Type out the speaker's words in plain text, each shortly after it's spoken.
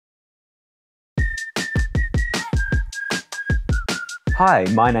Hi,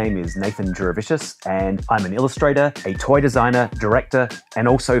 my name is Nathan Jurevicius, and I'm an illustrator, a toy designer, director, and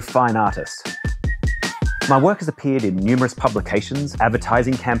also fine artist. My work has appeared in numerous publications,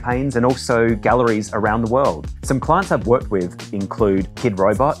 advertising campaigns, and also galleries around the world. Some clients I've worked with include Kid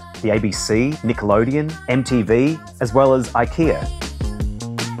Robot, the ABC, Nickelodeon, MTV, as well as IKEA.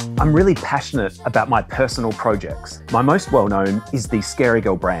 I'm really passionate about my personal projects. My most well-known is the Scary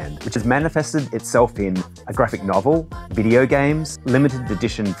Girl brand, which has manifested itself in a graphic novel, video games, limited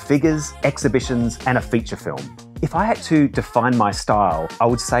edition figures, exhibitions, and a feature film. If I had to define my style, I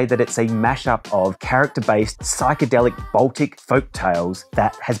would say that it's a mashup of character-based, psychedelic Baltic folk tales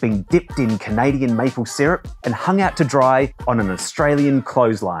that has been dipped in Canadian maple syrup and hung out to dry on an Australian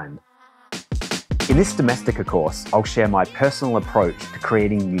clothesline. In this Domestika course, I'll share my personal approach to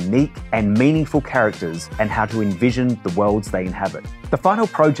creating unique and meaningful characters and how to envision the worlds they inhabit. The final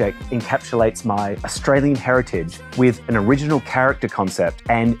project encapsulates my Australian heritage with an original character concept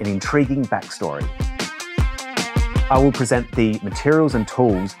and an intriguing backstory. I will present the materials and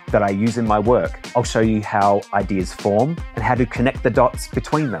tools that I use in my work. I'll show you how ideas form and how to connect the dots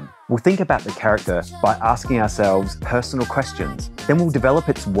between them. We'll think about the character by asking ourselves personal questions. Then we'll develop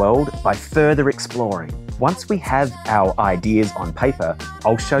its world by further exploring. Once we have our ideas on paper,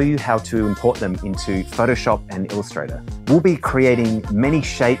 I'll show you how to import them into Photoshop and Illustrator. We'll be creating many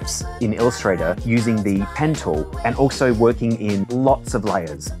shapes in Illustrator using the pen tool and also working in lots of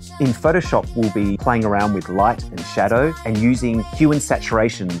layers. In Photoshop, we'll be playing around with light and shadow and using hue and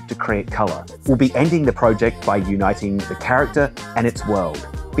saturation to create color. We'll be ending the project by uniting the character and its world.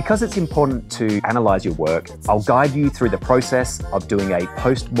 Because it's important to analyze your work, I'll guide you through the process of doing a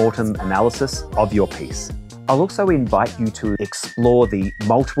post-mortem analysis of your piece. I'll also invite you to explore the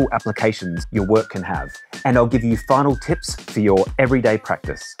multiple applications your work can have, and I'll give you final tips for your everyday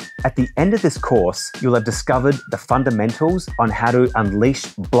practice. At the end of this course, you'll have discovered the fundamentals on how to unleash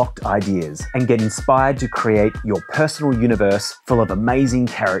blocked ideas and get inspired to create your personal universe full of amazing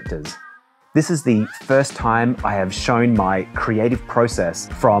characters. This is the first time I have shown my creative process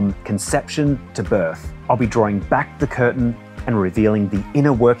from conception to birth. I'll be drawing back the curtain and revealing the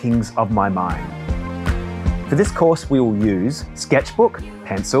inner workings of my mind. For this course, we will use sketchbook,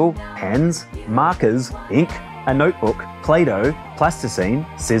 pencil, pens, markers, ink, a notebook, Play-Doh, plasticine,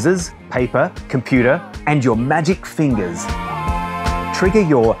 scissors, paper, computer, and your magic fingers. Trigger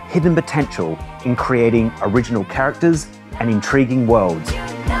your hidden potential in creating original characters and intriguing worlds.